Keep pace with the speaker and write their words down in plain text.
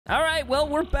All right, well,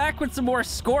 we're back with some more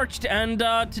Scorched, and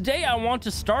today I want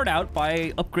to start out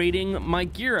by upgrading my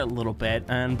gear a little bit,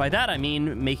 and by that I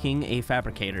mean making a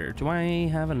fabricator. Do I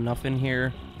have enough in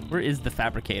here? Where is the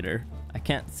fabricator? I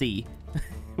can't see.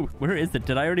 Where is it?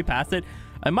 Did I already pass it?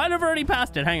 I might have already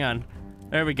passed it. Hang on.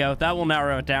 There we go. That will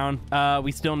narrow it down.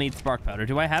 We still need spark powder.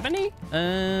 Do I have any?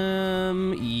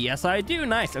 Yes, I do.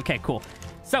 Nice. Okay, cool.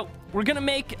 So we're gonna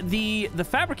make the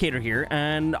fabricator here,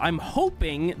 and I'm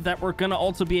hoping that we're gonna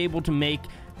also be able to make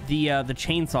the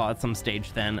chainsaw at some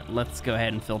stage. Then let's go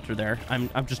ahead and filter there.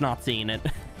 I'm just not seeing it.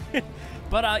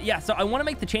 But yeah, so I want to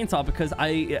make the chainsaw because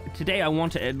today I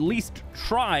want to at least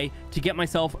try to get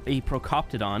myself a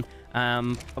Procoptodon.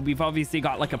 We've obviously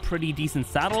got like a pretty decent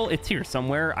saddle. It's here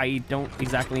somewhere. I don't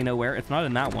exactly know where. It's not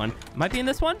in that one. Might be in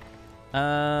this one.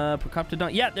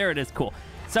 Procoptodon. Yeah, there it is. Cool.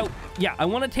 So yeah, I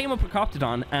want to tame a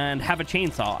Procoptodon and have a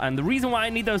chainsaw. And the reason why I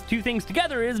need those two things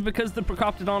together is because the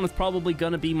Procoptodon is probably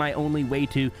going to be my only way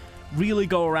to really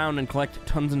go around and collect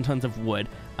tons and tons of wood.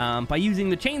 By using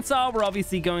the chainsaw, we're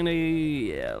obviously going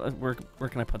to... where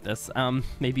can I put this?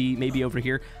 Maybe over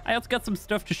here. I also got some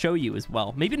stuff to show you as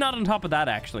well. Maybe not on top of that,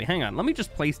 actually. Hang on. Let me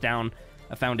just place down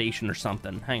a foundation or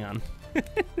something. Hang on.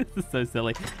 This is so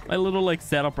silly. My little like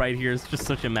setup right here is just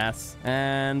such a mess.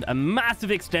 And a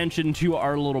massive extension to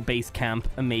our little base camp.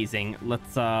 Amazing.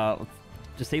 Let's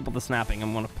disable the snapping.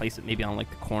 I'm going to place it maybe on like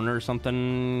the corner or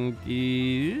something.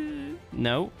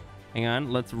 No. Hang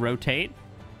on. Let's rotate.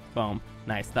 Boom.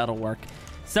 Nice. That'll work.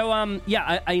 So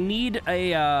yeah, I need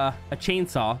a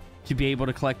chainsaw to be able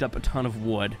to collect up a ton of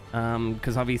wood,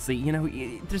 because obviously, you know,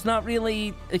 there's not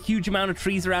really a huge amount of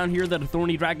trees around here that a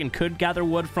thorny dragon could gather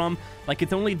wood from. Like,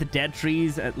 it's only the dead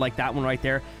trees, like that one right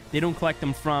there. They don't collect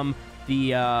them from the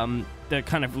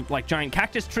kind of like giant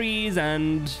cactus trees,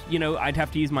 and you know, I'd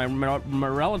have to use my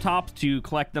Morellatops to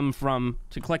collect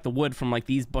the wood from like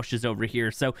these bushes over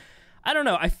here. So I don't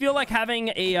know. I feel like having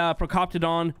a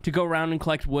Procoptodon to go around and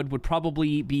collect wood would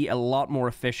probably be a lot more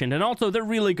efficient. And also, they're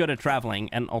really good at traveling.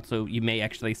 And also, you may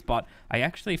actually spot... I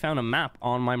actually found a map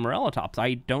on my Morellatops.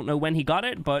 I don't know when he got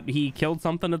it, but he killed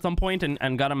something at some point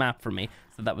and got a map for me.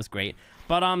 So that was great.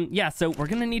 But yeah, so we're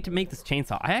going to need to make this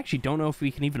chainsaw. I actually don't know if we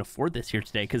can even afford this here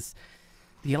today, because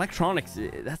the electronics,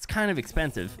 that's kind of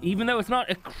expensive. Even though it's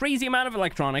not a crazy amount of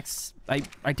electronics, I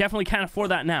definitely can't afford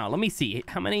that now. Let me see.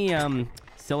 How many...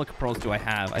 silica pearls do I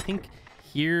have? I think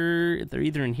here, they're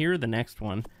either in here or the next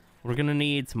one. We're gonna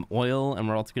need some oil, and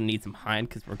we're also gonna need some hide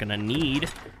because we're gonna need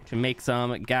to make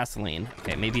some gasoline.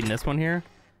 Okay, maybe in this one here.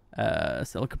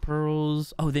 Silica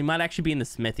pearls. Oh, they might actually be in the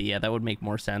smithy. Yeah, that would make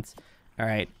more sense. All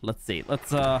right, let's see.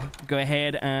 Let's go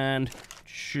ahead and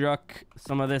chuck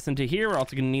some of this into here. We're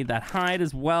also gonna need that hide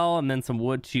as well, and then some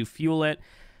wood to fuel it.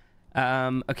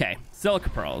 Okay,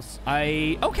 silica pearls.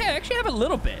 I actually have a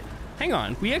little bit. Hang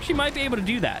on, we actually might be able to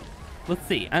do that. Let's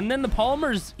see. And then the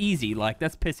polymer's easy, like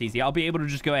that's piss easy. I'll be able to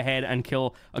just go ahead and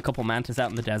kill a couple mantis out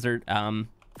in the desert.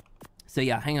 So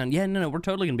yeah, hang on. Yeah, no, we're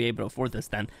totally gonna be able to afford this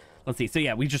then. Let's see. So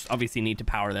yeah, we just obviously need to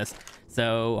power this.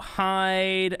 So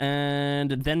hide,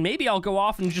 and then maybe I'll go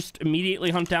off and just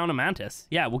immediately hunt down a mantis.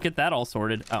 Yeah, we'll get that all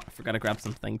sorted. Oh, I forgot to grab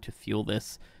something to fuel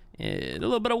this. A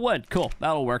little bit of wood. Cool,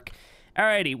 that'll work.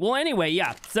 Alrighty, well anyway,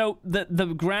 yeah, so the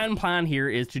grand plan here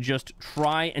is to just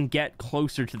try and get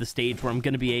closer to the stage where I'm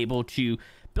going to be able to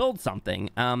build something.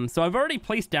 So I've already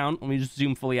placed down, let me just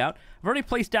zoom fully out, I've already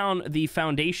placed down the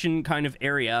foundation kind of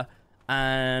area,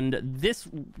 and this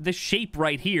shape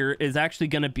right here is actually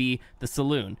going to be the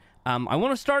saloon. I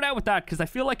want to start out with that because I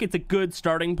feel like it's a good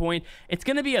starting point. It's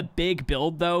going to be a big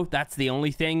build though, that's the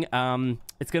only thing.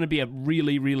 It's going to be a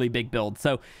really, really big build,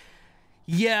 so...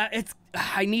 yeah,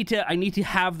 I need to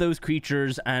have those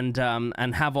creatures and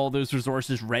have all those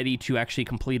resources ready to actually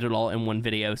complete it all in one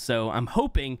video. So I'm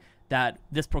hoping that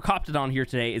this Procoptodon here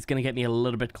today is going to get me a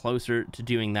little bit closer to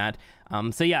doing that.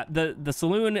 So yeah, the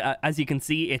saloon, as you can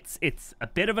see, it's a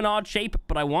bit of an odd shape,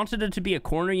 but I wanted it to be a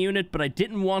corner unit, but I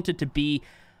didn't want it to be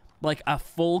like a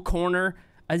full corner.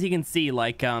 As you can see,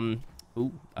 like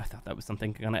ooh, I thought that was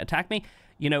something gonna attack me.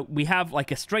 You know, we have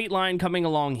like a straight line coming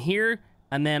along here.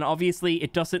 And then obviously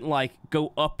it doesn't like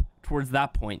go up towards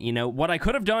that point. You know, what I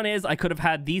could have done is I could have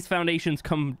had these foundations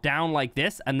come down like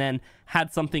this and then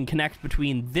had something connect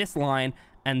between this line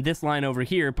and this line over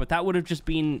here. But that would have just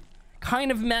been kind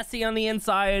of messy on the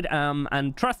inside.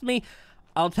 And trust me,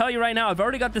 I'll tell you right now, I've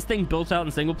already got this thing built out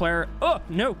in single player. Oh,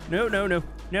 no.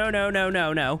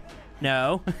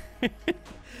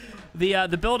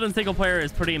 The build in single player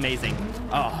is pretty amazing.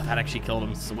 Oh, that actually killed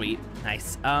him. Sweet.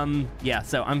 Nice. Yeah,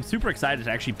 so I'm super excited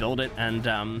to actually build it and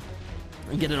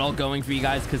get it all going for you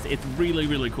guys because it's really,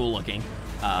 really cool looking.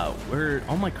 Where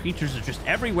all my creatures are just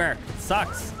everywhere. It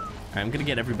sucks. right, I'm gonna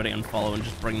get everybody on follow and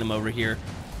just bring them over here.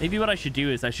 Maybe what I should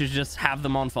do is I should just have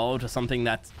them on follow to something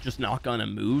that's just not gonna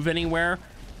move anywhere,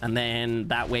 and then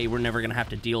that way we're never gonna have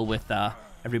to deal with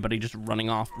everybody just running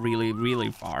off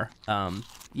really far.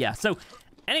 Yeah, so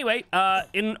anyway,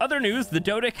 in other news, the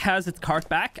Dodic has its cart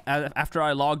back. After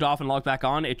I logged off and logged back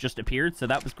on, it just appeared, so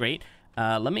that was great.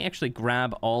 Let me actually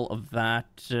grab all of that.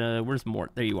 Where's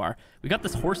Mort? There you are. We got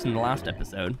this horse in the last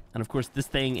episode, and of course this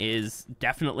thing is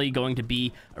definitely going to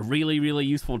be a really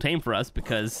useful tame for us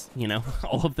because, you know,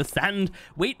 all of the sand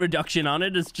weight reduction on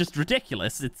it is just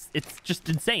ridiculous. It's just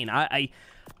insane.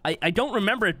 I don't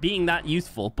remember it being that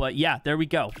useful, but yeah, there we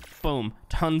go. Boom.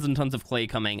 Tons and tons of clay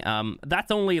coming.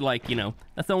 That's only like, you know,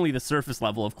 that's only the surface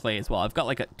level of clay as well. I've got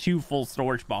like 2 full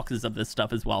storage boxes of this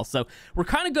stuff as well. So we're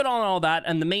kind of good on all that.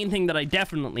 And the main thing that I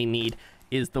definitely need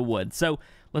is the wood. So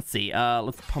let's see.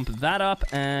 Let's pump that up.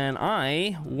 And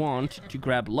I want to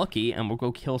grab Lucky and we'll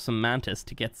go kill some mantis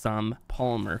to get some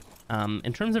polymer.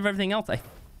 In terms of everything else, I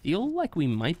feel like we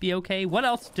might be okay. What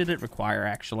else did it require,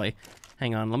 actually?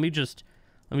 Hang on. Let me just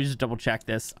double check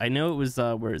this. I know it was,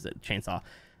 where is it? Chainsaw.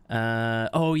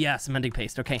 Oh yeah, cementing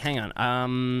paste. Okay, hang on.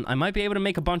 I might be able to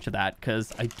make a bunch of that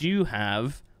because I do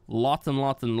have lots and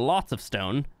lots of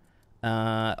stone.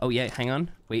 Oh yeah, hang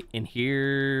on. Wait, in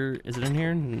here, is it in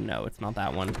here? No, it's not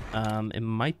that one. It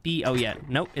might be, oh yeah,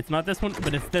 nope, it's not this one,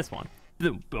 but it's this one.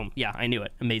 Boom, boom. Yeah, I knew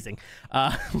it. Amazing.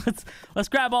 Let's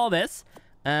grab all this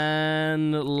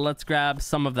and let's grab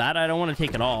some of that. I don't want to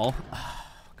take it all. Oh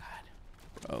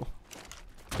God, bro.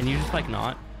 Can you just like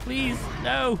not? Please,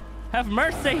 no, have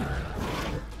mercy.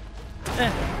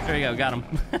 There we go, got him.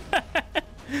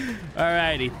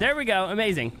 Alrighty, there we go,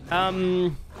 amazing.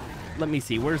 Let me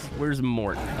see, where's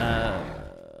Mort?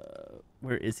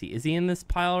 Where is he? Is he in this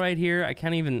pile right here? I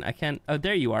can't, oh,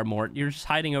 there you are, Mort. You're just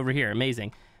hiding over here,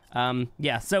 amazing.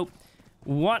 Yeah, so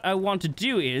what I want to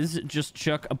do is just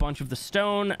chuck a bunch of the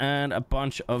stone and a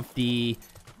bunch of the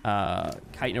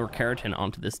chitin or keratin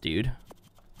onto this dude.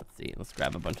 Let's see, let's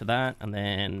grab a bunch of that and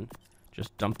then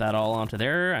just dump that all onto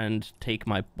there and take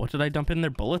my, what did I dump in there?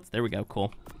 Bullets? There we go,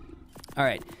 cool. All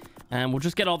right, and we'll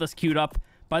just get all this queued up.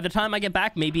 By the time I get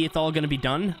back, maybe it's all gonna be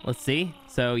done. Let's see.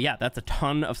 So yeah, that's a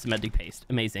ton of cementing paste,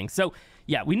 amazing. So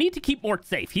yeah, we need to keep Mort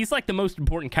safe. He's like the most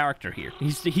important character here.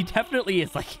 He definitely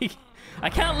is. Like, I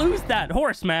can't lose that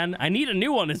horse, man. I need a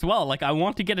new one as well. Like, I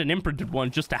want to get an imprinted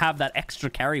one just to have that extra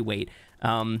carry weight.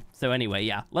 So anyway,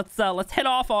 yeah, let's head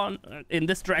off in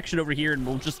this direction over here, and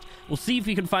we'll see if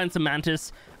we can find some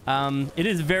mantis. It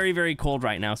is very cold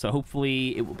right now, so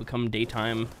hopefully it will become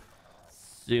daytime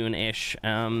soon-ish.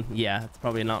 Yeah, it's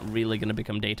probably not really going to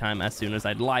become daytime as soon as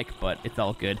I'd like, but it's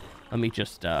all good. Let me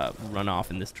just run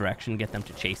off in this direction, get them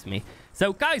to chase me.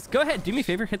 So guys, go ahead, do me a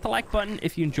favor, hit the like button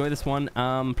if you enjoy this one.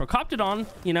 Procoptodon,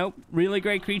 you know, really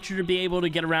great creature to be able to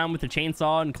get around with the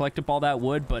chainsaw and collect up all that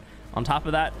wood, but on top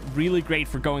of that, really great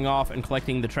for going off and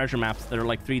collecting the treasure maps that are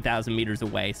like 3,000 meters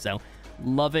away. So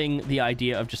loving the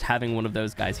idea of just having one of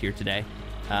those guys here today.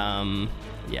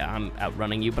 Yeah, I'm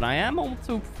outrunning you, but I am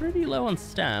also pretty low on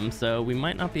stam, so we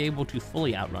might not be able to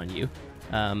fully outrun you.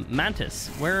 Mantis,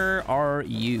 where are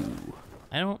you?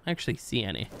 I don't actually see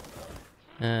any.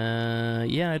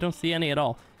 Yeah, I don't see any at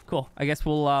all. Cool. I guess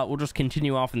we'll just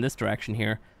continue off in this direction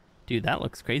here. Dude, that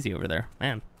looks crazy over there.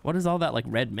 Man, what is all that like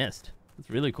red mist? It's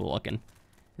really cool looking.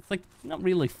 It's like not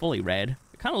really fully red.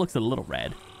 It kind of looks a little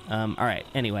red. All right.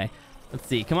 Anyway, let's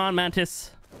see. Come on,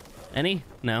 Mantis. Any?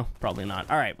 No, probably not.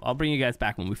 All right. I'll bring you guys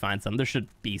back when we find some. There should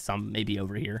be some maybe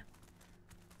over here.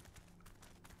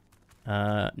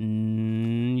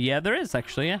 Yeah, there is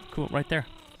actually. Yeah, cool. Right there.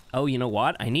 Oh, you know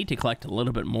what? I need to collect a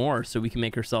little bit more so we can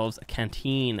make ourselves a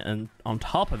canteen and on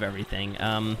top of everything.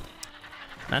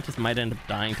 Mantis might end up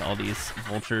dying to all these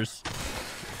vultures.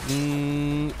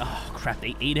 Oh, crap.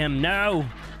 They ate him. No!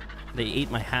 They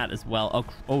ate my hat as well.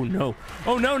 Oh no.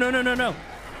 Oh, no.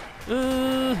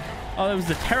 Oh, that was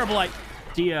a terrible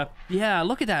idea. Yeah,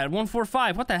 look at that.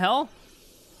 145. What the hell?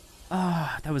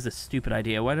 Ah, that was a stupid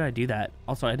idea. Why did I do that?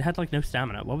 Also, I had like no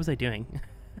stamina. What was I doing?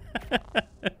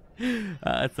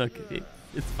 It's okay.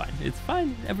 It's fine. It's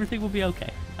fine. Everything will be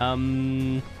okay.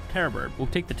 Terror bird. We'll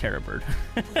take the terror bird.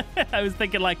 I was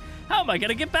thinking like, how am I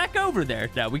gonna get back over there?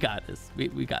 No, we got this.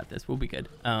 We got this. We'll be good.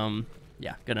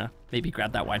 Yeah, gonna maybe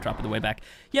grab that white drop on the way back.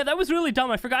 Yeah, that was really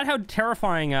dumb. I forgot how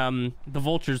terrifying the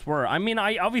vultures were. I mean,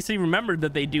 I obviously remembered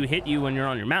that they do hit you when you're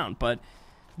on your mount, but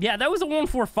yeah, that was a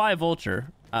 145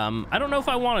 vulture. I don't know if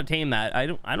I want to tame that. I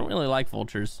don't really like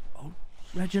vultures. Oh,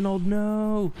 Reginald,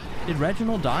 no. Did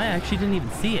Reginald die? I actually didn't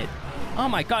even see it. Oh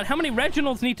my god, how many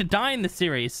Reginalds need to die in this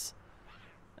series?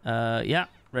 Yeah,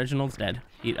 Reginald's dead.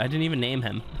 I didn't even name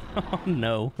him. Oh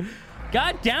no.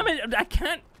 God damn it, I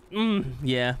can't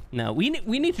Yeah, no, we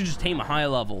need to just tame a high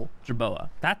level jerboa.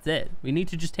 That's it. We need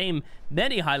to just tame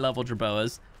many high level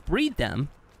jerboas, breed them,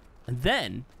 and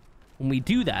then when we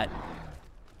do that,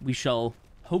 we shall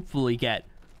hopefully get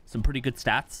some pretty good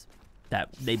stats that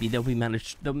maybe they'll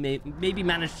maybe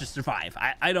manage to survive.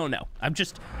 I don't know. I'm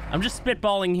just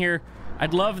spitballing here.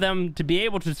 I'd love them to be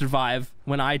able to survive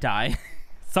when I die.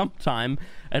 Sometime,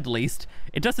 at least.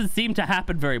 It doesn't seem to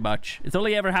happen very much. It's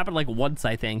only ever happened like once,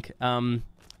 I think.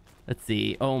 Let's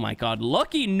see. Oh my god.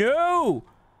 Lucky, no!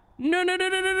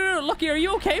 No. Lucky, are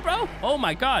you okay, bro? Oh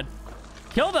my god.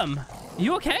 Kill them.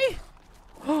 You okay?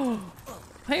 Oh.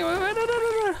 Hey, wait,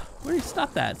 no. Where do you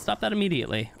stop that? Stop that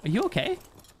immediately. Are you okay?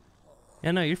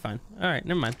 Yeah, no, you're fine. All right,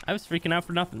 never mind. I was freaking out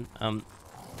for nothing. There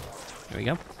we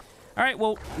go. All right,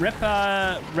 well, rip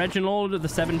Reginald the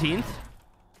 17th.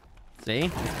 See,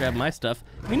 let's grab my stuff.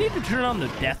 We need to turn on the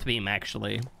death beam,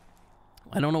 actually.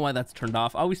 I don't know why that's turned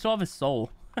off. Oh, we still have his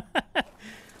soul. Well,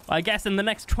 I guess in the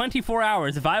next 24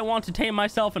 hours, if I want to tame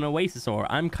myself an Oasisaur,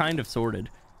 I'm kind of sorted.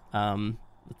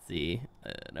 Let's see.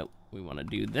 Nope, we want to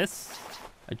do this.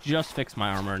 I just fixed my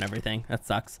armor and everything. That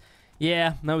sucks.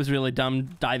 Yeah, that was really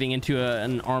dumb, diving into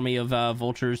an army of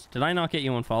vultures. Did I not get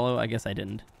you on follow? I guess I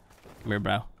didn't. Come here,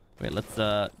 bro. Wait, let's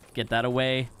get that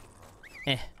away.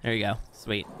 There you go.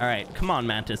 Sweet. All right, come on,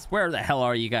 Mantis. Where the hell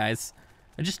are you guys?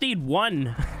 I just need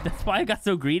one. That's why I got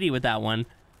so greedy with that one.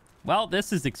 Well,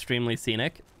 this is extremely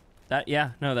scenic.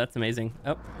 Yeah, no, that's amazing.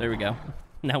 Oh, there we go.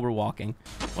 Now we're walking.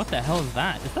 What the hell is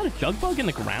that? Is that a jug bug in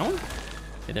the ground?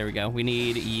 Okay, there we go. We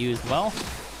need you as well.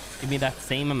 Give me that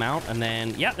same amount, and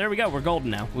then yeah, there we go. We're golden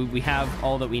now. We have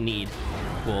all that we need.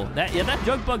 Cool. That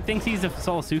jug bug thinks he's a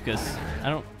Solasuchus. I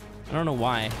don't know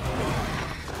why.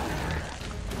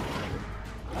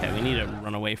 Okay, we need to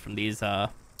run away from these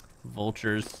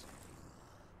vultures.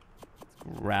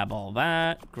 Let's grab all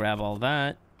that, grab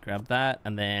that,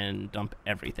 and then dump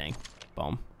everything.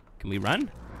 Boom. Can we run?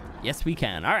 Yes, we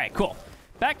can. All right, cool.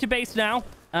 Back to base now.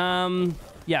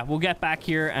 Yeah, we'll get back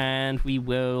here and we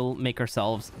will make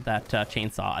ourselves that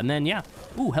chainsaw. And then, yeah.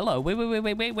 Ooh, hello.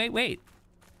 Wait.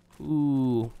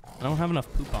 Ooh, I don't have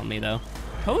enough poop on me, though.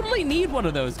 Totally need one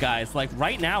of those guys. Like,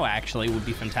 right now, actually, would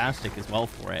be fantastic as well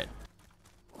for it.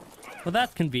 Well,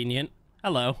 that's convenient.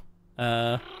 Hello.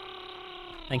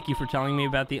 Thank you for telling me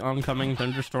about the oncoming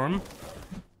thunderstorm.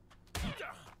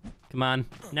 Come on.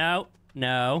 No.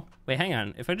 Wait, hang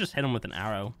on. If I just hit him with an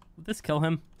arrow, would this kill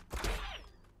him?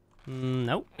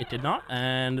 Nope, it did not.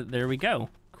 And there we go.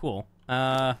 Cool. Do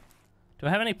I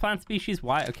have any plant species?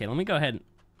 Why? Okay, let me go ahead.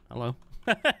 Hello.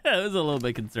 That was a little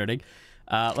bit concerning.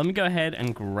 Let me go ahead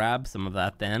and grab some of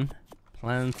that then.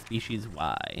 Plant species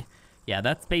Y. Yeah,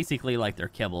 that's basically like their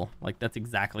kibble. Like, that's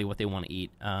exactly what they want to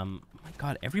eat. Oh my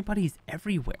god, everybody's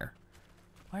everywhere.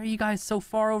 Why are you guys so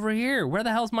far over here? Where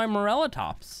the hell's my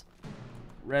Morellatops?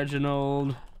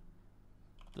 Reginald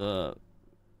the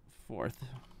 4th.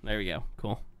 There we go.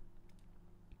 Cool.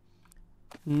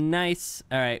 Nice.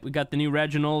 All right, we got the new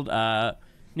Reginald.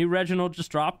 New Reginald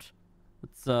just dropped.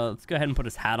 Let's go ahead and put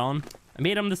his hat on. I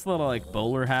made him this little like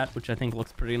bowler hat, which I think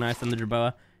looks pretty nice on the jerboa.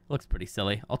 It looks pretty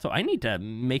silly. Also, I need to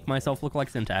make myself look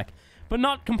like Syntac, but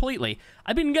not completely.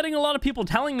 I've been getting a lot of people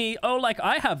telling me, oh, like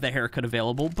I have the haircut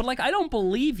available, but like I don't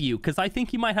believe you because I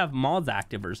think you might have mods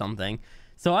active or something.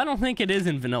 So I don't think it is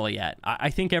in vanilla yet.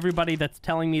 I think everybody that's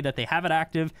telling me that they have it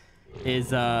active is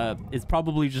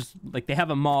probably just like they have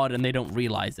a mod and they don't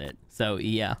realize it. So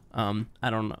yeah, I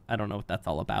don't know what that's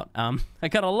all about. I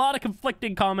got a lot of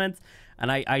conflicting comments,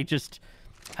 and I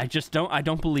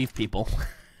don't believe people.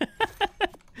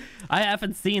 I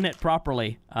haven't seen it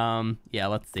properly. Yeah,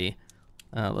 let's see.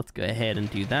 Let's go ahead and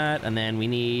do that, and then we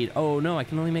need, oh no, I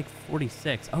can only make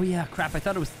 46. Oh yeah, crap, I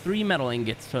thought it was 3 metal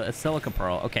ingots to a silica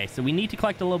pearl. Okay, so we need to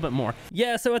collect a little bit more.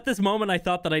 Yeah, so at this moment I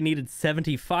thought that I needed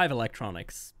 75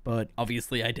 electronics, but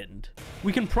obviously I didn't.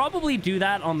 We can probably do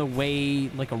that on the way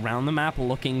like around the map,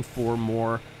 looking for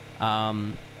more,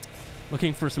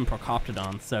 looking for some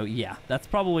Procoptodons. So yeah, that's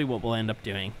probably what we'll end up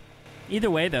doing.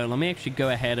 Either way though, let me actually go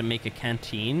ahead and make a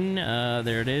canteen.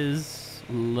 There it is.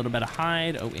 A little bit of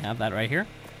hide. Oh, we have that right here.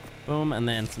 Boom, and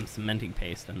then some cementing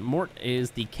paste. And Mort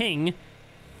is the king.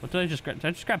 What did I just grab? Did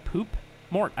I just grab poop?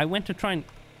 Mort, I went to try and...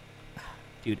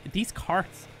 Dude, these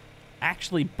carts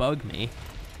actually bug me.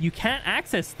 You can't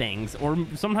access things or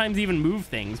sometimes even move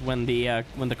things when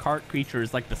the cart creature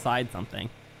is like beside something.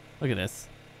 Look at this.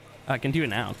 I can do it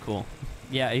now. Cool.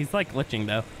 Yeah, he's like glitching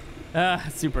though.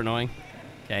 Super annoying.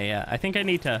 Okay, yeah. I think I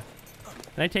need to...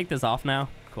 Can I take this off now?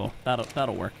 Cool.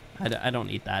 That'll work. I don't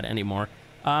need that anymore.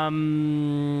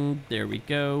 There we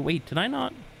go. Wait, did I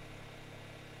not?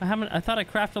 I thought I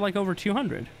crafted like over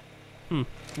 200.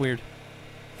 Weird.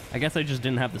 I guess I just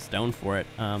didn't have the stone for it.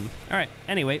 All right.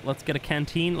 Anyway, let's get a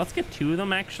canteen. Let's get 2 of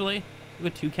them, actually.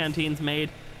 We've got 2 canteens made.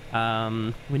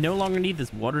 We no longer need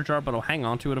this water jar, but I'll hang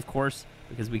on to it, of course,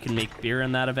 because we can make beer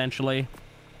in that eventually.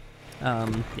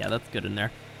 Yeah, that's good in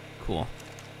there. Cool.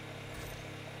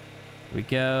 Here we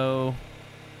go.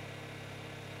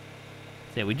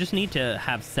 So yeah, we just need to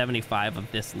have 75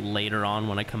 of this later on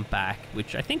when I come back,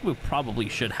 which I think we probably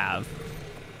should have.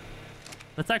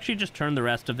 Let's actually just turn the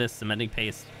rest of this cementing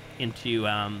paste into,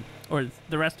 or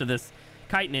the rest of this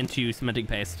chitin into cementing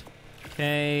paste.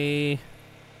 Okay.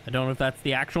 I don't know if that's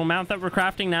the actual amount that we're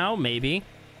crafting now. Maybe.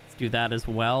 Let's do that as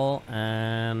well.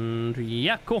 And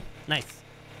yeah, cool. Nice.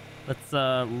 Let's,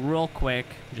 real quick,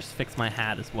 just fix my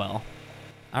hat as well.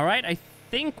 All right, I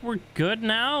think we're good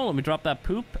now. Let me drop that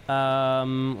poop. Let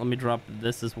me drop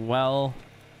this as well.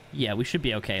 Yeah, we should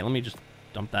be okay. Let me just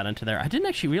dump that into there. I didn't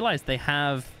actually realize they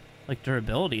have, like,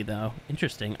 durability, though.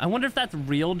 Interesting. I wonder if that's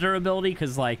real durability,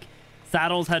 because, like,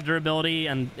 saddles had durability,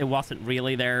 and it wasn't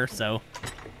really there, so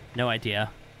no idea.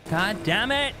 God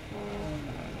damn it!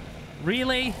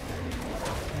 Really?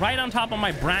 Right on top of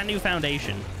my brand new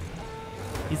foundation.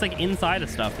 He's, like, inside of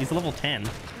stuff. He's level 10.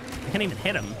 I can't even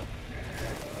hit him.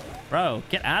 Bro,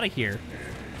 get out of here.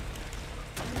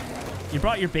 You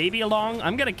brought your baby along?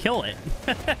 I'm gonna kill it.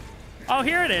 Oh,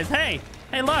 here it is. Hey.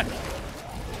 Hey, look.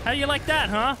 How do you like that,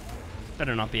 huh?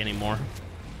 Better not be anymore.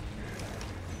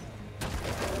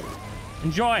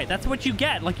 Enjoy. That's what you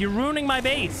get. Like, you're ruining my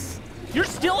base. You're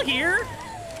still here?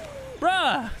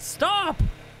 Bruh, stop.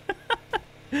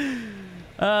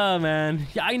 Oh, man.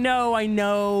 Yeah, I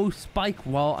know. Spike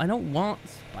wall. I don't want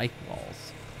spike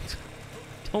walls.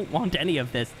 Don't want any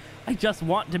of this. I just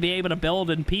want to be able to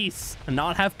build in peace and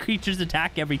not have creatures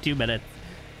attack every 2 minutes.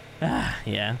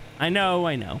 Yeah, I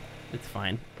know. It's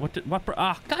fine. What?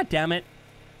 God damn it.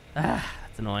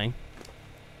 That's annoying.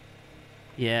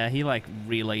 Yeah, he, like,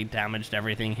 really damaged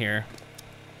everything here.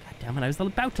 God damn it, I was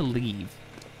about to leave.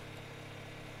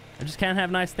 I just can't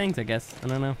have nice things, I guess. I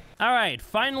don't know. All right,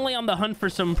 finally on the hunt for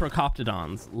some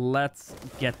Procoptodons. Let's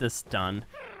get this done.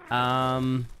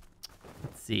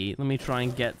 Let's see. Let me try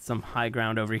and get some high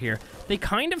ground over here. They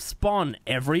kind of spawn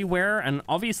everywhere, and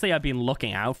obviously I've been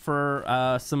looking out for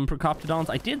some Procoptodons.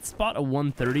 I did spot a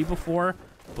 130 before,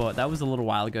 but that was a little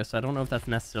while ago, so I don't know if that's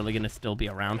necessarily going to still be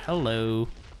around. Hello.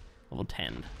 Level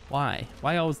 10. Why?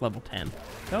 Why always level 10?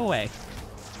 Go away.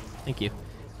 Thank you.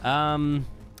 Oh,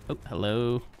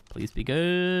 hello. Please be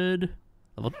good.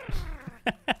 Level...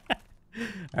 All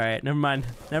right, never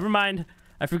mind.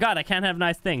 I forgot I can't have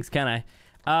nice things, can I?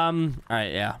 All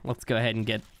right, yeah. Let's go ahead and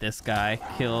get this guy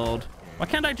killed. Why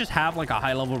can't I just have, like, a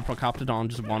high-level Procoptodon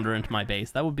just wander into my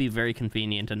base? That would be very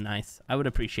convenient and nice. I would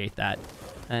appreciate that.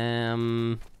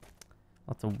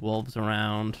 Lots of wolves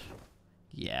around.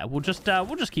 Yeah, we'll just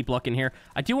keep looking here.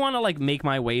 I do want to, like, make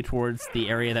my way towards the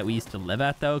area that we used to live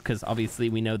at, though, because obviously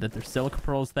we know that there's silica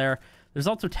pearls there. There's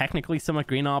also technically some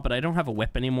green ore, but I don't have a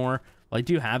whip anymore. Well, I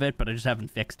do have it, but I just haven't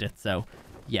fixed it, so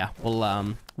yeah,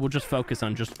 we'll just focus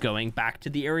on just going back to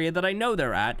the area that I know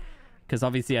they're at, because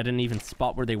obviously I didn't even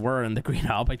spot where they were in the green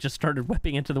ore. I just started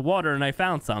whipping into the water and I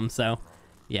found some, so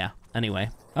yeah. Anyway,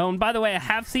 oh, and by the way, I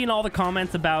have seen all the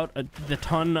comments about the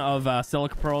ton of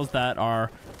silica pearls that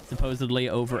are supposedly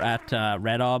over at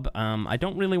Red Ob. I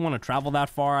don't really want to travel that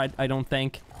far, I don't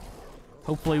think.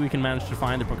 Hopefully we can manage to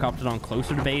find the Procoptodon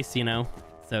closer to base, you know.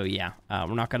 So yeah,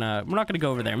 we're not gonna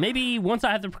go over there. Maybe once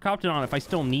I have the Procoptodon, if I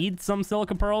still need some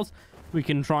silica pearls, we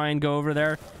can try and go over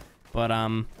there. But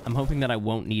I'm hoping that I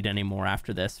won't need any more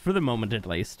after this, for the moment at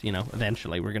least. You know,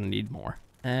 eventually we're gonna need more.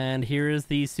 And here is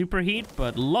the superheat,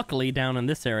 but luckily down in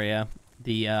this area,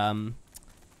 the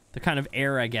kind of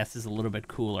air, I guess, is a little bit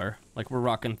cooler. Like, we're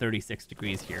rocking 36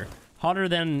 degrees here. Hotter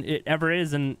than it ever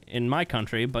is in my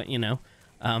country, but you know,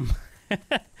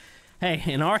 hey,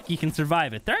 in ARK you can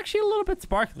survive it. They're actually a little bit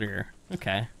sparklier.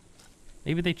 Okay.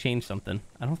 Maybe they changed something.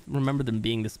 I don't remember them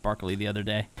being this sparkly the other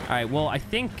day. All right, well, I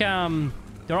think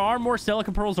there are more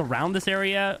silica pearls around this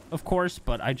area, of course,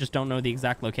 but I just don't know the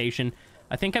exact location.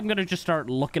 I think I'm going to just start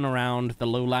looking around the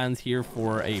lowlands here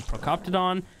for a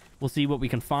Procoptodon. We'll see what we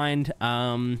can find.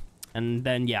 And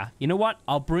then, yeah, you know what?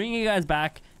 I'll bring you guys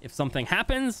back if something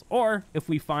happens or if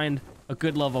we find a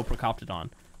good level Procoptodon.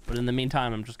 But in the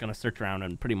meantime, I'm just going to search around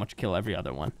and pretty much kill every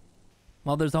other one.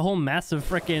 Well, there's a whole mess of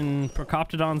freaking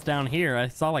Procoptodons down here. I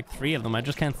saw like 3 of them. I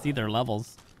just can't see their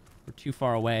levels. We're too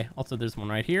far away. Also, there's one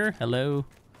right here. Hello.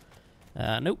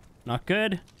 Nope. Not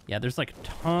good. Yeah, there's like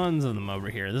tons of them over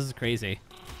here. This is crazy.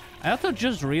 I also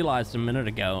just realized a minute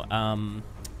ago, I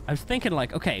was thinking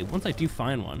like, okay, once I do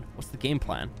find one, what's the game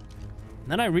plan?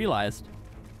 And then I realized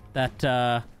that,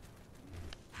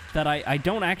 I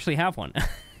don't actually have one.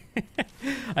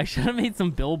 I should have made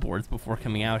some billboards before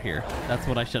coming out here. That's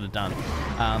what I should have done.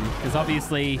 Because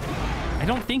obviously, I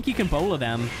don't think you can bola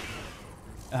them.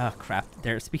 Oh, crap.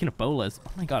 There. Speaking of bolas.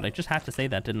 Oh, my God. I just had to say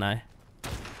that, didn't I?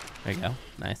 There you go.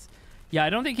 Nice. Yeah, I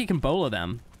don't think you can bola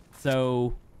them.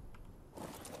 So,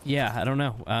 yeah, I don't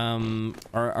know.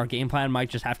 Our game plan might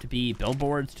just have to be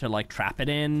billboards to, like, trap it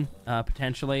in,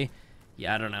 potentially.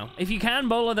 Yeah, I don't know. If you can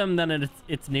bola them, then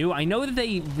it's new. I know that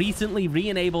they recently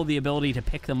re-enabled the ability to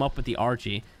pick them up with the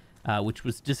Archie, which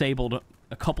was disabled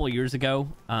a couple of years ago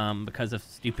because of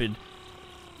stupid,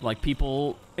 like,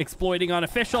 people exploiting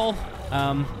unofficial.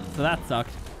 So that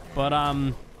sucked. But,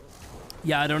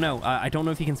 yeah, I don't know. I don't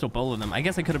know if you can still bola them. I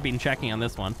guess I could have been checking on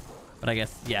this one. But I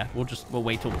guess, yeah, we'll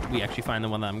wait till we actually find the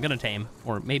one that I'm going to tame.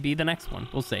 Or maybe the next one.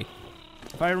 We'll see.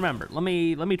 If I remember. Let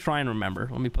me try and remember.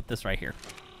 Let me put this right here.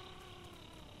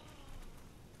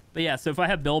 But yeah, so if I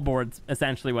have billboards,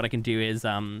 essentially what I can do is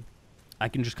I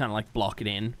can just kind of like block it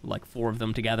in, like 4 of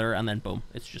them together, and then boom,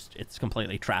 it's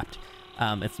completely trapped.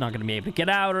 It's not going to be able to get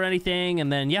out or anything, and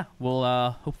then yeah, we'll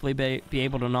hopefully be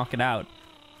able to knock it out.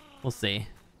 We'll see.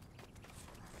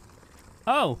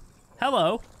 Oh,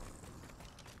 hello.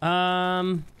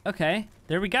 Okay,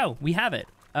 there we go. We have it.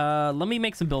 Let me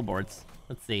make some billboards.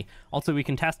 Let's see. Also, we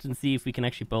can test and see if we can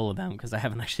actually bola them, because I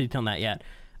haven't actually done that yet.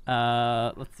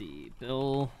 Let's see.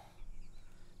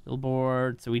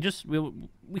 Billboard. So we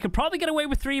could probably get away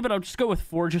with 3, but I'll just go with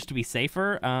 4 just to be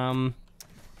safer.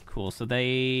 Cool. So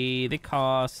they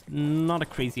cost not a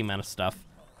crazy amount of stuff.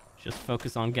 Just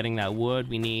focus on getting that wood.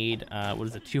 We need, what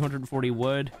is it, 240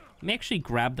 wood. Let me actually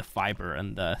grab the fiber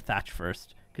and the thatch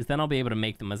first, because then I'll be able to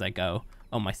make them as I go.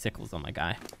 Oh, my sickle's on my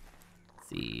guy. Let's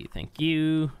see. Thank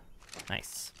you.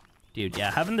 Nice. Dude,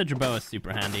 yeah, having the Jerboa is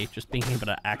super handy. Just being able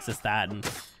to access that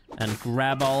and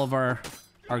grab all of our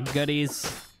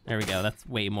goodies. There we go. That's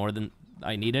way more than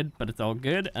I needed, but it's all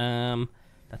good.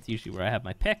 That's usually where I have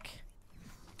my pick.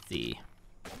 Let's see.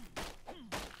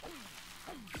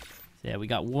 So yeah, we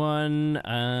got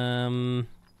 1.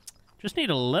 Just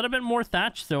need a little bit more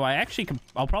thatch, so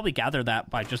I'll probably gather that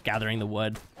by just gathering the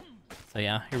wood. So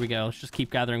yeah, here we go. Let's just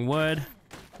keep gathering wood.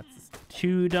 That's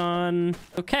 2 done.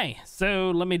 Okay,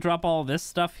 so let me drop all this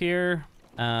stuff here.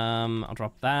 I'll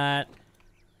drop that.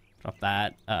 Drop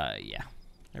that. Yeah.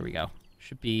 There we go.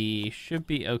 Should be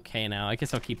okay now. I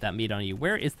guess I'll keep that meat on you.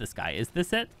 Where is this guy? Is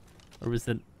this it? Or was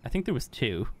it? I think there was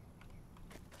 2.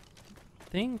 I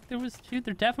think there was 2.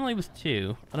 There definitely was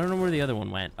 2. I don't know where the other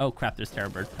one went. Oh crap, there's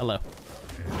Terrorbird. Hello.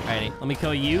 Alrighty, let me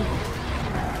kill you.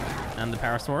 And the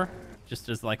Parasaur. Just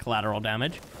as like collateral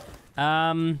damage.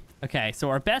 Okay, so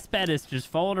our best bet is to just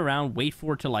follow it around, wait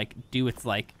for it to like do its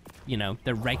like, you know,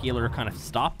 the regular kind of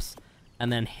stops,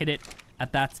 and then hit it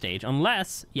at that stage.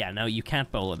 Unless, yeah, no, you can't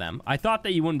bola them. I thought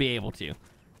that you wouldn't be able to.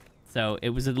 So it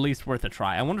was at least worth a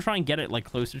try. I want to try and get it like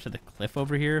closer to the cliff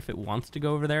over here. If it wants to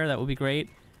go over there, that would be great.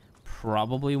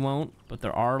 Probably won't, but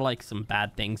there are like some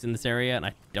bad things in this area, and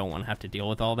I don't want to have to deal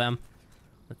with all them.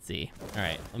 Let's see. All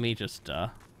right, let me just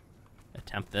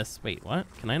attempt this. Wait, what?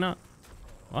 Can I not?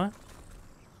 What?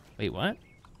 Wait, what?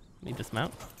 Let me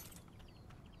dismount.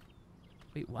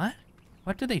 Wait, what?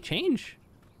 What did they change?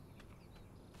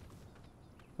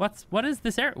 What is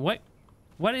this area?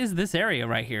 What is this area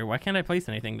right here? Why can't I place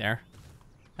anything there?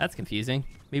 That's confusing.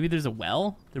 Maybe there's a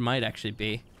well? There might actually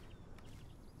be.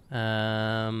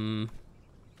 I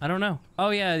don't know. Oh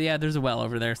yeah, there's a well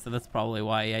over there, so that's probably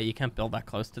why. Yeah, you can't build that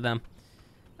close to them.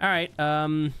 All right.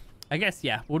 I guess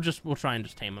yeah. We'll try and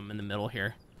just tame them in the middle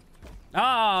here.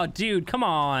 Oh, dude, come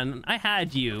on. I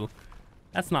had you.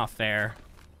 That's not fair.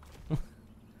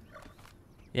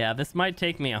 Yeah, this might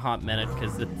take me a hot minute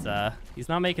because it's he's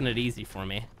not making it easy for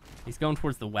me. He's going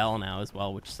towards the well now as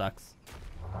well, which sucks.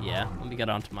 Yeah, let me get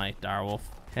onto my direwolf.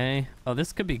 Okay. Oh,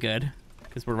 this could be good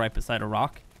because we're right beside a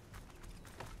rock.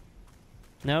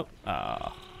 Nope.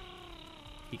 Oh,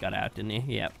 he got out, didn't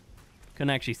he? Yep.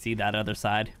 Couldn't actually see that other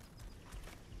side.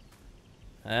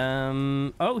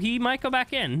 Oh, he might go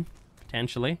back in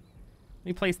potentially. Let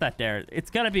me place that there. It's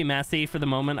gonna be messy for the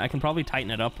moment. I can probably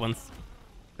tighten it up once.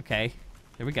 Okay.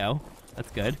 There we go.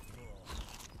 That's good.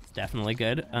 It's definitely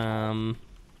good.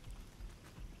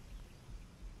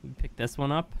 Pick this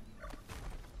one up.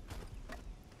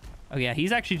 Oh yeah,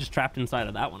 he's actually just trapped inside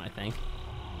of that one, I think.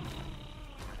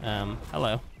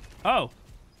 Hello. Oh!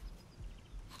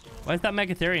 Why is that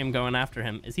Megatherium going after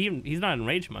him? He's not in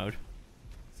rage mode.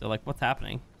 So like, what's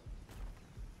happening?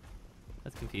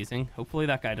 That's confusing. Hopefully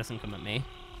that guy doesn't come at me.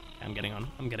 I'm getting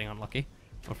unlucky.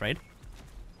 I'm afraid.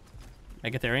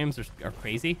 Megatheriums are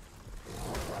crazy.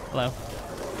 Hello.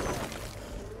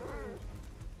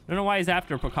 I don't know why he's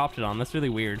after Procoptodon. That's really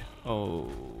weird. Oh,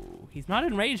 he's not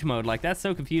in rage mode. Like, that's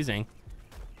so confusing.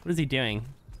 What is he doing?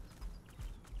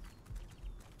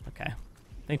 Okay.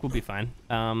 I think we'll be fine.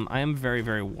 I am very,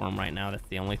 very warm right now. That's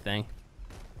the only thing.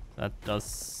 That does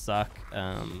suck.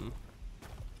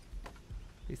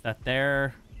 Place that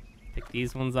there. Pick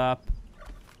these ones up.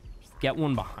 Just get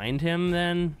one behind him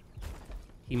then.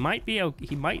 He might be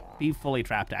fully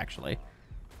trapped, actually.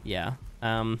 Yeah.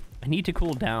 I need to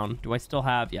cool down. Do I still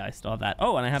have... Yeah, I still have that.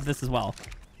 Oh, and I have this as well.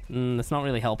 That's not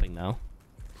really helping, though.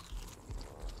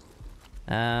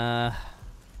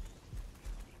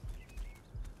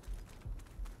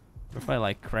 What if I,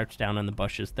 like, crouch down in the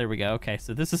bushes? There we go. Okay,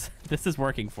 so this is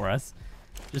working for us.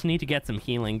 Just need to get some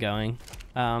healing going.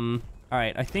 All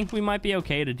right, I think we might be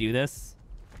okay to do this.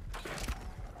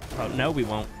 Oh, no, we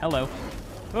won't. Hello.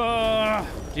 Oh,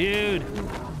 dude.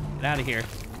 Get out of here.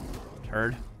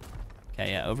 Turd.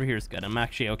 Okay, yeah, over here is good. I'm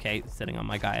actually okay sitting on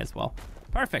my guy as well.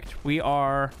 Perfect. We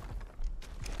are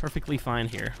perfectly fine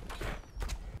here.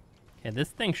 Okay, this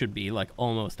thing should be, like,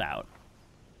 almost out.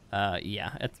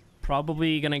 Yeah, it's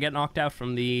probably gonna get knocked out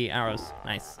from the arrows.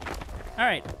 Nice. All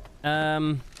right.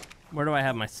 Where do I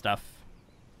have my stuff?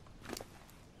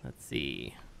 Let's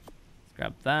see. Let's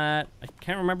grab that. I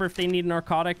can't remember if they need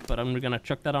narcotic, but I'm gonna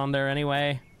chuck that on there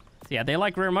anyway. So yeah, they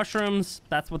like rare mushrooms.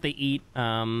 That's what they eat.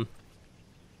 Gonna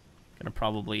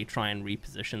probably try and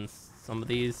reposition some of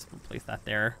these. We'll place that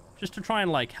there just to try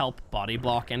and like help body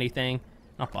block anything.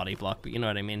 Not body block, but you know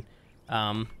what I mean.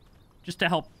 Just to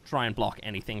help try and block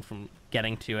anything from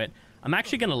getting to it. I'm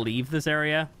actually gonna leave this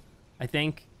area, I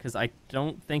think, because I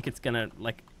don't think it's gonna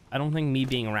like. I don't think me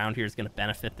being around here is gonna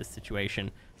benefit this situation.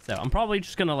 So I'm probably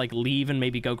just gonna like leave and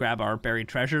maybe go grab our buried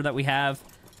treasure that we have.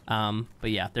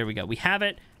 But yeah, there we go. We have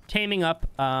it. Taming up.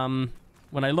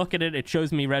 When I look at it, it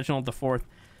shows me Reginald the Fourth.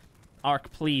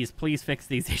 ARK, please fix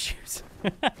these issues.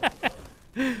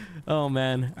 Oh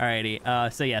man.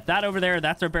 Alrighty. So yeah, that over there,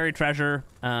 that's our buried treasure.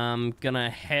 Gonna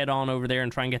head on over there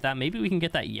and try and get that. Maybe we can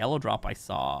get that yellow drop I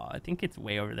saw. I think it's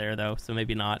way over there though, so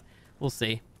maybe not. We'll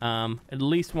see. At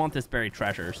least want this buried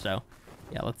treasure, so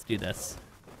yeah, let's do this.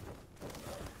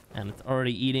 And it's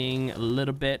already eating a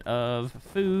little bit of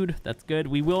food. That's good.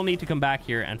 We will need to come back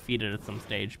here and feed it at some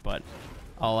stage, but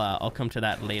I'll come to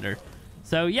that later.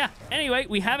 So yeah, anyway,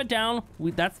 we have it down.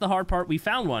 That's the hard part. We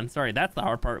found one. Sorry, that's the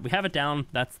hard part. We have it down.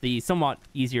 That's the somewhat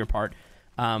easier part.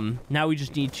 Now we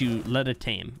just need to let it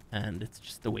tame, and it's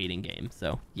just the waiting game.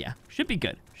 So yeah, should be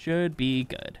good. Should be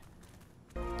good.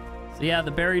 So yeah,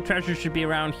 the buried treasure should be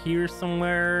around here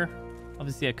somewhere.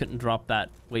 Obviously, I couldn't drop that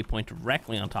waypoint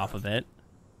directly on top of it.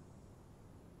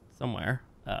 Somewhere.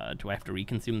 Do I have to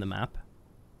reconsume the map?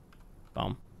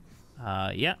 Boom.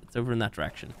 Yeah, it's over in that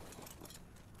direction.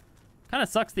 Kind of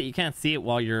sucks that you can't see it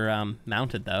while you're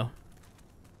mounted, though.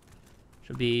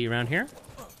 Should be around here.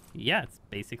 Yeah, it's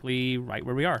basically right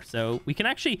where we are. So we can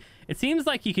actually... It seems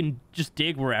like you can just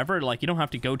dig wherever. Like, you don't have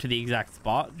to go to the exact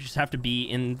spot. You just have to be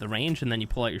in the range, and then you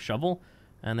pull out your shovel.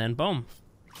 And then, boom.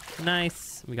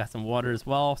 Nice. We got some water as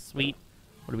well. Sweet.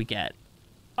 What do we get?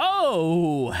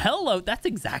 Oh, hello. That's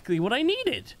exactly what I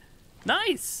needed.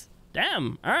 Nice.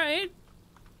 Damn. All right.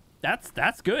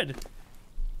 That's good.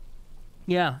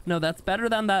 Yeah, no, that's better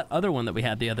than that other one that we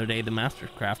had the other day, the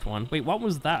Mastercraft one. Wait, what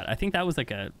was that? I think that was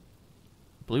like a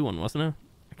blue one, wasn't it?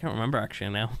 I can't remember actually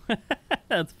now.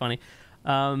 That's funny.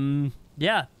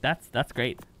 Yeah, that's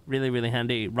great. Really, really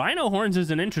handy. Rhino horns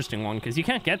is an interesting one because you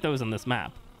can't get those on this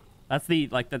map. That's the,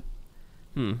 like the...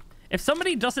 If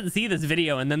somebody doesn't see this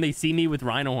video and then they see me with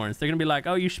rhino horns, they're going to be like,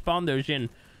 oh, you spawned those in.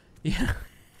 Yeah.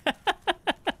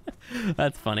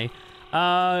 That's funny.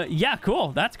 Yeah,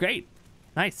 cool. That's great.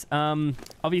 Nice.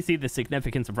 Obviously the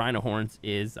significance of rhino horns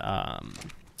is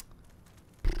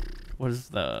what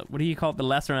do you call it? The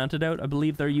lesser antidote. I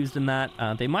believe they're used in that.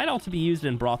 They might also be used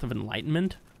in Broth of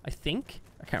Enlightenment, I think.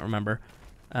 I can't remember.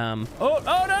 Oh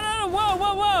no,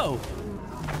 whoa.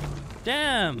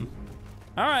 Damn.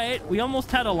 All right, we almost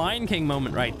had a Lion King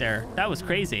moment right there. That was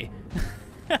crazy.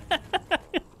 All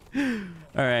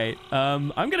right.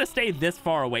 I'm gonna stay this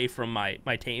far away from my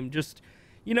tame. Just,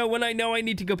 you know, when I know I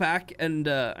need to go back and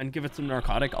give it some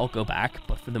narcotic, I'll go back.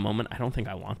 But for the moment, I don't think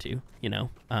I want to, you know.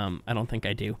 I don't think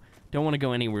I do. Don't want to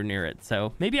go anywhere near it.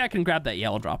 So maybe I can grab that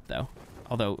yellow drop, though.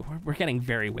 Although, we're getting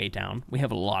very way down. We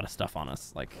have a lot of stuff on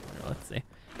us. Like, let's see.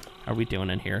 How are we doing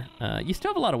in here? You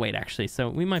still have a lot of weight, actually, so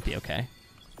we might be okay.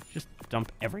 Just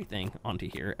dump everything onto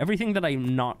here. Everything that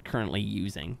I'm not currently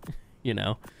using, you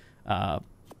know.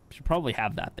 Should probably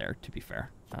have that there, to be fair.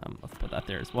 Let's put that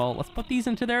there as well. Let's put these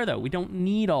into there, though. We don't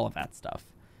need all of that stuff.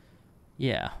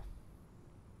 Yeah.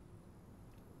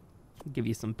 Give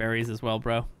you some berries as well,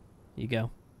 bro. Here you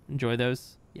go. Enjoy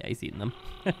those. Yeah, he's eating them.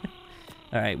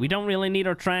 All right, we don't really need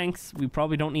our tranks. We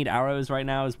probably don't need arrows right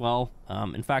now as well.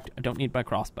 In fact, I don't need my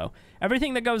crossbow.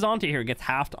 Everything that goes onto here gets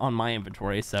halved on my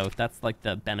inventory, so that's like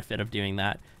the benefit of doing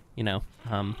that. You know,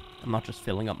 I'm not just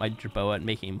filling up my jerboa and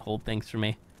making him hold things for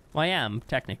me. Well, I am,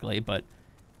 technically, but,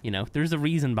 you know, there's a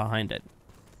reason behind it.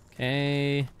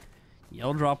 Okay,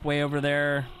 yell drop way over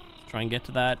there. Let's try and get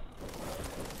to that.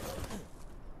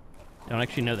 I don't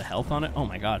actually know the health on it. Oh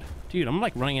my god. Dude, I'm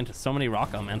like running into so many rock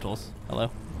elementals. Hello.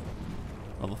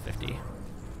 Level 50.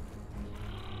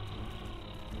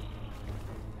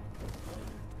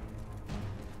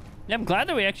 Yeah, I'm glad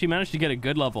that we actually managed to get a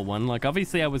good level 1. Like,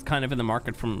 obviously I was kind of in the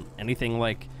market from anything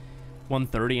like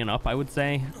 130 and up, I would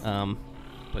say.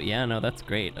 But yeah, no, that's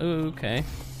great. Okay.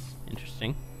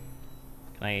 Interesting.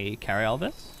 Can I carry all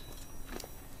this?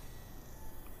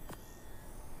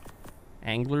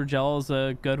 Angler gel is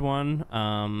a good one.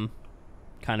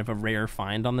 Kind of a rare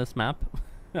find on this map,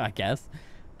 I guess.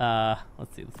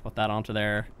 Let's see, let's put that onto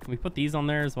there. Can we put these on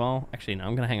there as well? Actually, no,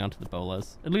 I'm gonna hang on to the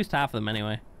bolas. At least half of them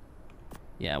anyway.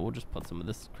 Yeah, we'll just put some of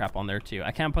this crap on there too.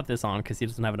 I can't put this on because he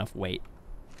doesn't have enough weight.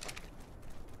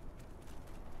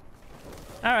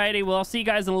 Alrighty, well, I'll see you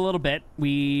guys in a little bit.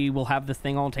 We will have this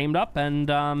thing all tamed up, and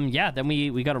yeah, then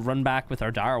we gotta run back with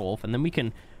our direwolf, and then we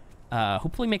can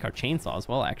hopefully make our chainsaw as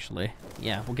well, actually.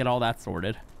 Yeah, we'll get all that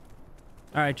sorted.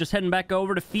 All right, just heading back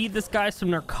over to feed this guy some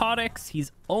narcotics.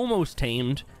 He's almost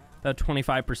tamed, about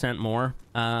 25% more.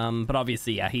 But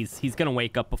obviously, yeah, he's gonna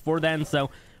wake up before then, so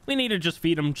we need to just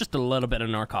feed him just a little bit of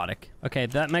narcotic. Okay,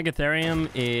 that Megatherium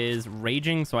is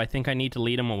raging, so I think I need to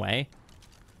lead him away.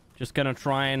 Just gonna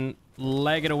try and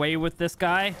leg it away with this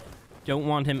guy. Don't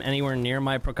want him anywhere near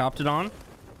my Procoptodon.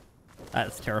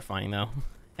 That's terrifying, though.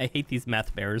 I hate these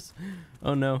meth bears.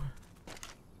 Oh, no.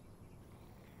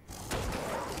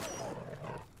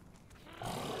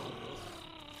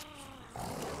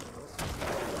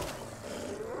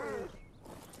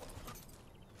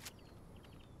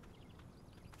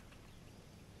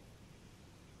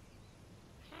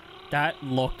 That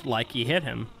looked like he hit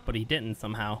him, but he didn't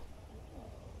somehow.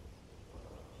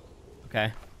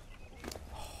 Okay.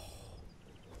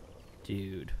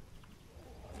 Dude.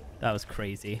 That was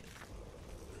crazy.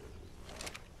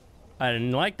 I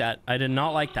didn't like that. I did not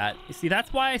like that. You see,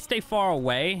 that's why I stay far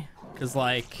away. Because,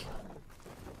 like,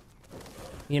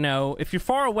 you know, if you're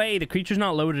far away, the creature's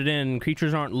not loaded in.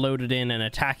 Creatures aren't loaded in and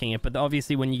attacking it. But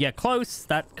obviously, when you get close,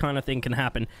 that kind of thing can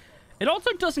happen. It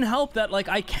also doesn't help that, like,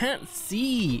 I can't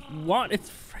see what its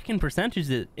freaking percentage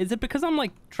is. Is it because I'm,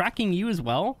 like, tracking you as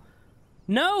well?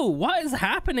 No, what is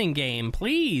happening, game?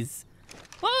 Please.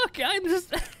 Look, I'm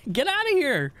just... Get out of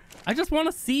here. I just want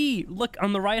to see. Look,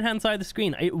 on the right-hand side of the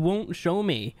screen. It won't show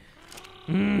me.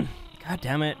 God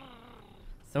damn it.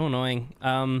 So annoying.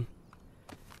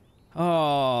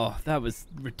 Oh, that was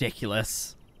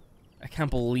ridiculous. I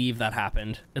can't believe that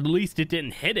happened. At least it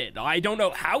didn't hit it. I don't know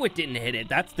how it didn't hit it.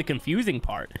 That's the confusing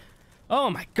part.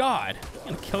 Oh my god.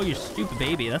 I'm gonna kill your stupid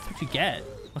baby. That's what you get.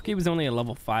 Lucky it was only a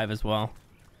level 5 as well.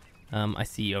 I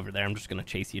see you over there. I'm just gonna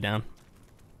chase you down.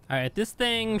 Alright, this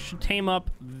thing should tame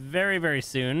up very, very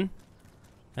soon.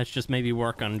 Let's just maybe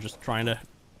work on just trying to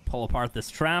pull apart this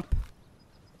trap.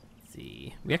 Let's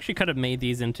see. We actually could have made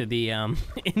these into the,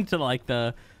 into like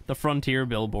the frontier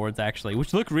billboards, actually,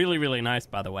 which look really, really nice,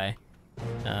 by the way.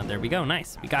 There we go.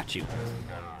 Nice. We got you.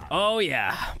 Oh,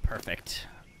 yeah. Perfect.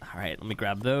 All right, let me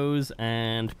grab those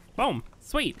and boom.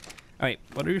 Sweet. All right,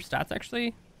 what are your stats,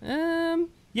 actually?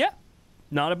 Yeah.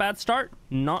 Not a bad start.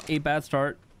 Not a bad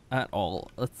start at all.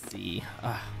 Let's see.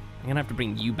 I'm gonna have to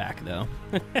bring you back, though.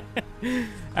 All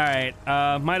right.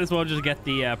 Might as well just get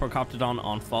the Procoptodon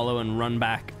on follow and run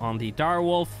back on the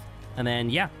direwolf. And then,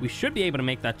 yeah, we should be able to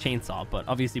make that chainsaw. But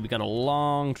obviously, we got a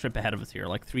long trip ahead of us here,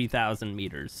 like 3,000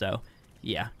 meters. So,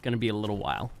 yeah, gonna be a little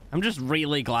while. I'm just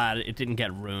really glad it didn't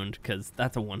get ruined, because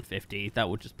that's a 150. That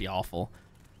would just be awful.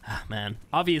 Ah, man.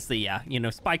 Obviously, yeah, you know,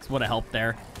 spikes would have helped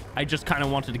there. I just kind of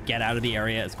wanted to get out of the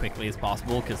area as quickly as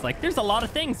possible, because, like, there's a lot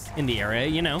of things in the area,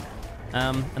 you know.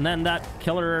 And then that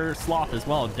killer sloth as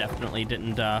well definitely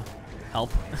didn't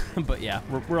help. But, yeah,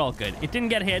 we're all good. It didn't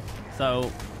get hit,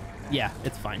 so, yeah,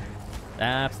 it's fine.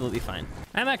 Absolutely fine.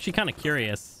 I'm actually kind of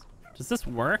curious. Does this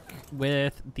work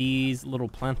with these little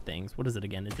plant things? What is it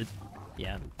again? Is it...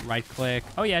 Yeah, right click.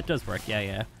 Oh, yeah, it does work. Yeah,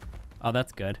 yeah. Oh,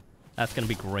 that's good. That's going to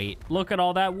be great. Look at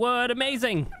all that wood.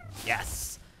 Amazing.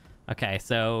 Yes. Okay,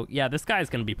 so, yeah, this guy's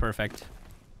going to be perfect.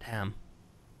 Damn.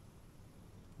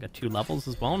 Got 2 levels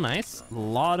as well. Nice. A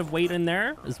lot of weight in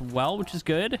there as well, which is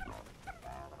good.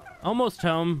 Almost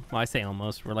home. Well, I say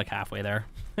almost. We're like halfway there.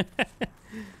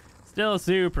 Still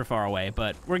super far away,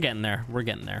 but we're getting there. We're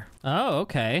getting there. Oh,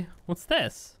 okay. What's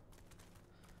this?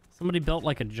 Somebody built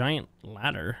like a giant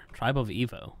ladder. Tribe of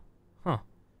Evo. Huh.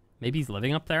 Maybe he's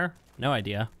living up there? No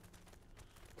idea.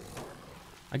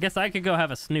 I guess I could go have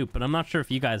a snoop, but I'm not sure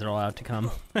if you guys are allowed to come.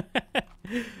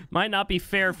 Might not be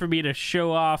fair for me to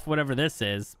show off whatever this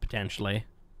is, potentially.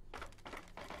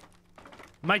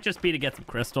 Might just be to get some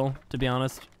crystal, to be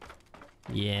honest.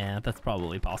 Yeah, that's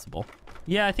probably possible.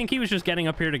 Yeah, I think he was just getting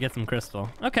up here to get some crystal.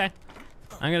 Okay.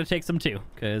 I'm gonna take some too,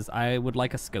 because I would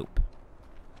like a scope.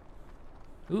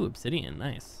 Ooh, obsidian,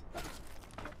 nice.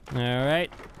 All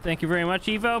right, thank you very much,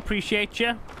 Evo. Appreciate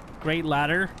you. Great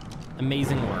ladder,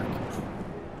 amazing work.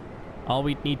 All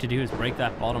we need to do is break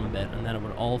that bottom bit, and then it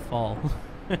would all fall.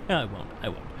 I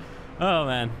won't. Oh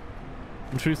man,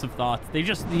 intrusive thoughts. They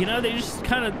just, you know, they just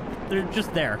kind of, they're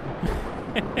just there.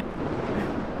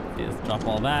 Just drop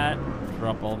all that,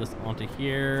 drop all this onto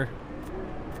here,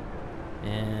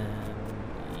 and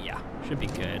yeah, should be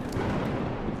good.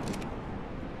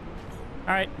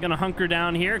 All right, gonna hunker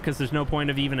down here because there's no point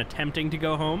of even attempting to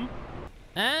go home.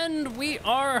 And we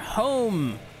are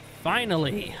home,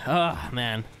 finally. Oh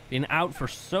man, been out for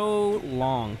so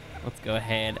long. Let's go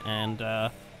ahead and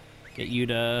get you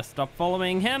to stop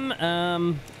following him.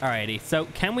 Alrighty, so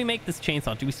can we make this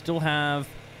chainsaw? Do we still have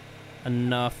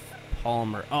enough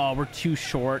polymer? Oh, we're too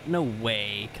short. No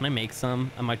way. Can I make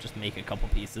some? I might just make a couple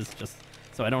pieces just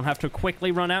so I don't have to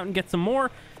quickly run out and get some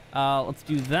more. Let's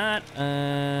do that,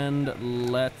 and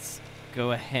let's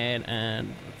go ahead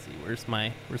and let's see, where's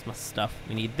my stuff?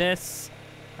 We need this,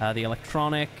 the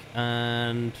electronic,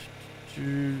 and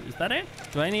is that it?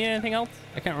 Do I need anything else?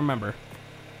 I can't remember.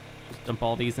 Just dump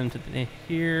all these into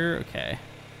here. Okay,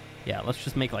 yeah, let's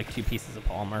just make like 2 pieces of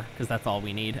polymer because that's all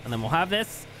we need, and then we'll have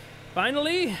this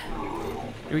finally.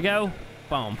 Here we go.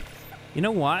 Boom. You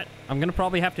know what? I'm gonna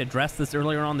probably have to address this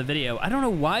earlier on the video. I don't know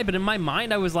why, but in my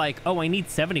mind I was like, oh, I need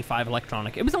 75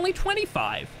 electronic. It was only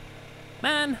 25.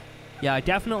 Man. Yeah, I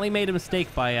definitely made a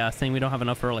mistake by saying we don't have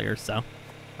enough earlier, so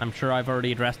I'm sure I've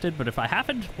already addressed it, but if I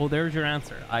haven't, well, there's your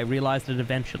answer. I realized it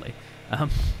eventually.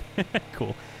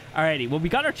 Cool. Alrighty, well, we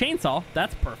got our chainsaw.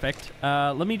 That's perfect.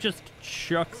 Let me just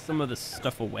chuck some of this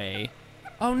stuff away.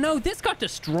 Oh no, this got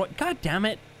destroyed. God damn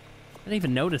it. I didn't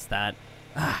even notice that.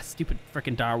 Ah, stupid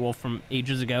freaking direwolf from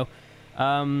ages ago.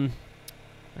 All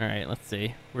right, let's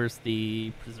see. Where's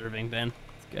the preserving bin?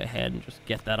 Let's go ahead and just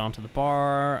get that onto the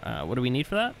bar. What do we need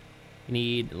for that? We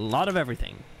need a lot of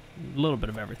everything. A little bit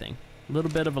of everything. A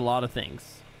little bit of a lot of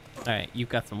things. All right, you've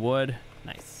got some wood.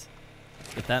 Nice.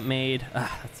 Get that made.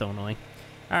 Ah, that's so annoying.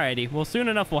 Alrighty, well, soon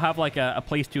enough we'll have like a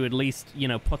place to at least, you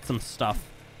know, put some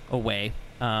stuff away.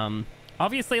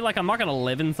 Obviously, like, I'm not gonna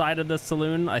live inside of this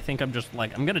saloon. I think I'm just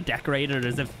like, I'm gonna decorate it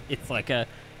as if it's like a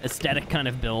aesthetic kind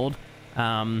of build.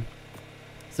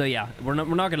 So yeah, we're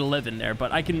not gonna live in there,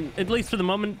 but I can, at least for the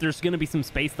moment, there's gonna be some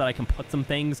space that I can put some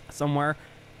things somewhere.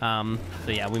 So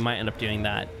yeah, we might end up doing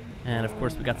that. And of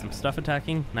course we got some stuff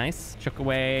attacking. Nice. Chuck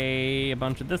away a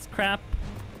bunch of this crap.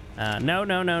 No.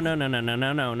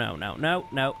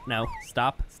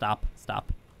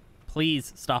 Stop.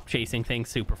 Please stop chasing things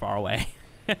super far away.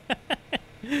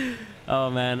 Oh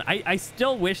man, I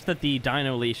still wish that the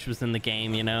dino leash was in the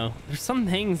game, you know. There's some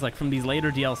things like from these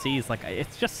later DLCs, like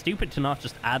it's just stupid to not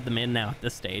just add them in now at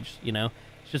this stage, you know.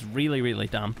 It's just really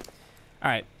dumb.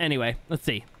 All right, anyway, let's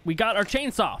see. We got our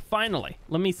chainsaw, finally.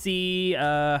 Let me see,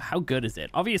 how good is it?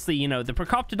 Obviously, you know, the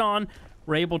Procoptodon,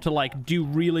 we're able to like do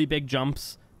really big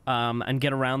jumps and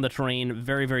get around the terrain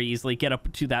very easily, get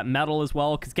up to that metal as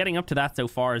well, because getting up to that so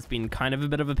far has been kind of a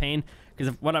bit of a pain,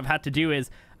 because what I've had to do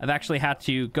is I've actually had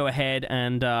to go ahead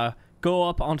and go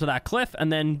up onto that cliff,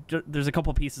 and then there's a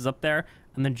couple pieces up there,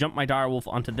 and then jump my direwolf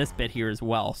onto this bit here as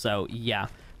well. So yeah,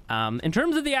 in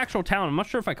terms of the actual town, I'm not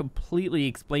sure if I completely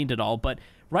explained it all, but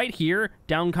right here,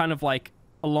 down kind of like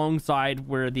alongside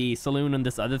where the saloon and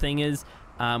this other thing is,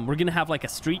 we're gonna have like a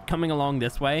street coming along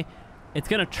this way. It's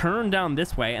gonna turn down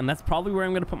this way, and that's probably where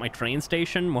I'm gonna put my train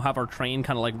station. We'll have our train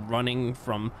kind of like running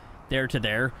from there to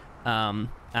there.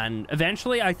 And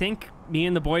eventually, I think me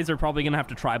and the boys are probably gonna have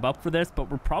to tribe up for this,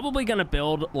 but we're probably gonna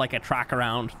build like a track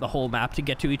around the whole map to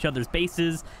get to each other's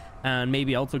bases, and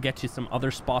maybe also get to some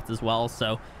other spots as well.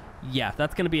 So yeah,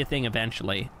 that's gonna be a thing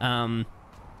eventually. Yeah,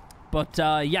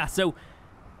 so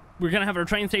we're gonna have our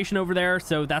train station over there,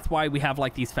 so that's why we have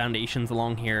like these foundations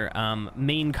along here.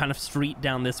 Main kind of street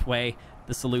down this way.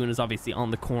 The saloon is obviously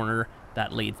on the corner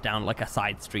that leads down like a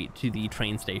side street to the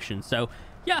train station. So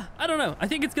yeah, I don't know. I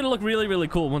think it's gonna look really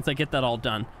cool once I get that all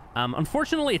done.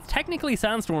 Unfortunately, it's technically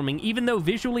sandstorming, even though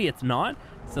visually it's not.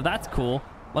 So that's cool.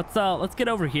 Let's get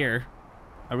over here.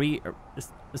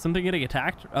 Is something getting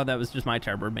attacked? Oh, that was just my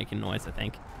Terror making noise, I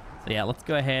think. So yeah, let's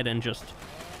go ahead and just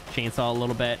chainsaw a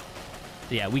little bit.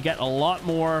 So yeah, we get a lot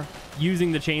more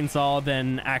using the chainsaw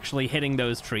than actually hitting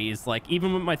those trees. Like,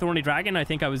 even with my thorny dragon, I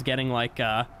think I was getting like,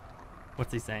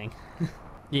 what's he saying?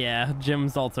 Yeah,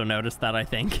 Jim's also noticed that, I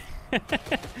think.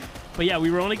 But yeah, we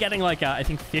were only getting like, I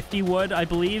think 50 wood, I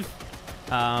believe,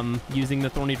 using the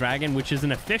thorny dragon, which is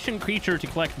an efficient creature to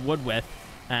collect wood with.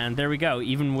 And there we go.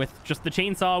 Even with just the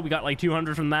chainsaw, we got like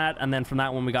 200 from that. And then from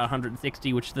that one, we got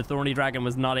 160, which the thorny dragon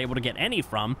was not able to get any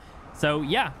from. So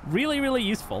yeah, really, really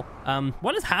useful.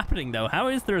 What is happening though? How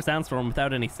is there a sandstorm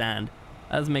without any sand?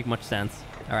 That doesn't make much sense.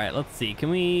 All right, let's see. Can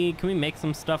we make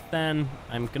some stuff then?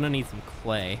 I'm gonna need some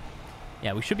clay.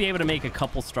 Yeah, we should be able to make a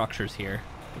couple structures here.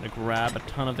 Gonna grab a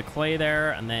ton of the clay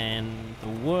there, and then the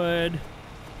wood,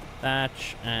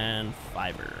 thatch, and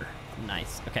fiber.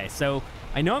 Nice. Okay, so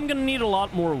I know I'm gonna need a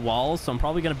lot more walls, so I'm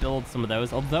probably gonna build some of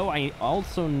those. Although I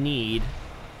also need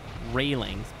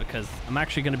railings, because I'm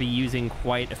actually going to be using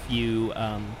quite a few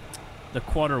the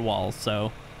quarter walls.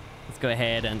 So let's go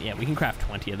ahead and yeah, we can craft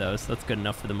 20 of those. That's good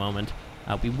enough for the moment.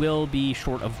 We will be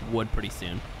short of wood pretty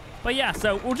soon, but yeah,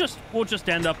 so we'll just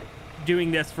end up doing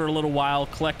this for a little while,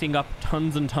 collecting up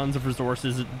tons and tons of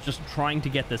resources, just trying to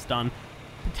get this done.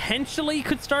 Potentially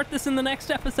could start this in the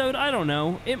next episode. I don't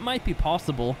know, it might be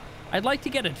possible. I'd like to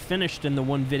get it finished in the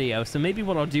one video, so maybe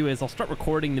what I'll do is I'll start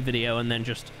recording the video and then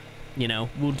just, you know,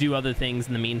 we'll do other things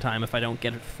in the meantime if I don't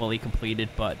get it fully completed.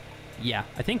 But yeah,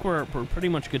 I think we're pretty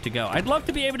much good to go. I'd love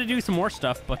to be able to do some more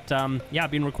stuff, but yeah,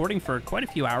 I've been recording for quite a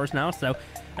few hours now, so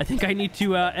I think I need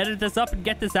to edit this up and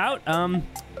get this out.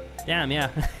 Damn, yeah.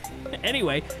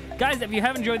 Anyway, guys, if you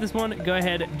have enjoyed this one, go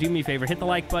ahead, do me a favor, hit the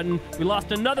like button. We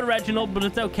lost another Reginald, but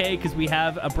it's okay because we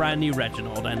have a brand new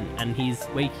Reginald, and he's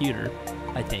way cuter,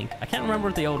 I think. I can't remember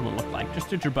what the old one looked like,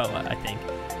 just a Jerboa, I think.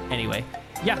 Anyway,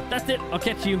 yeah, that's it. I'll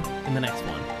catch you in the next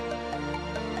one.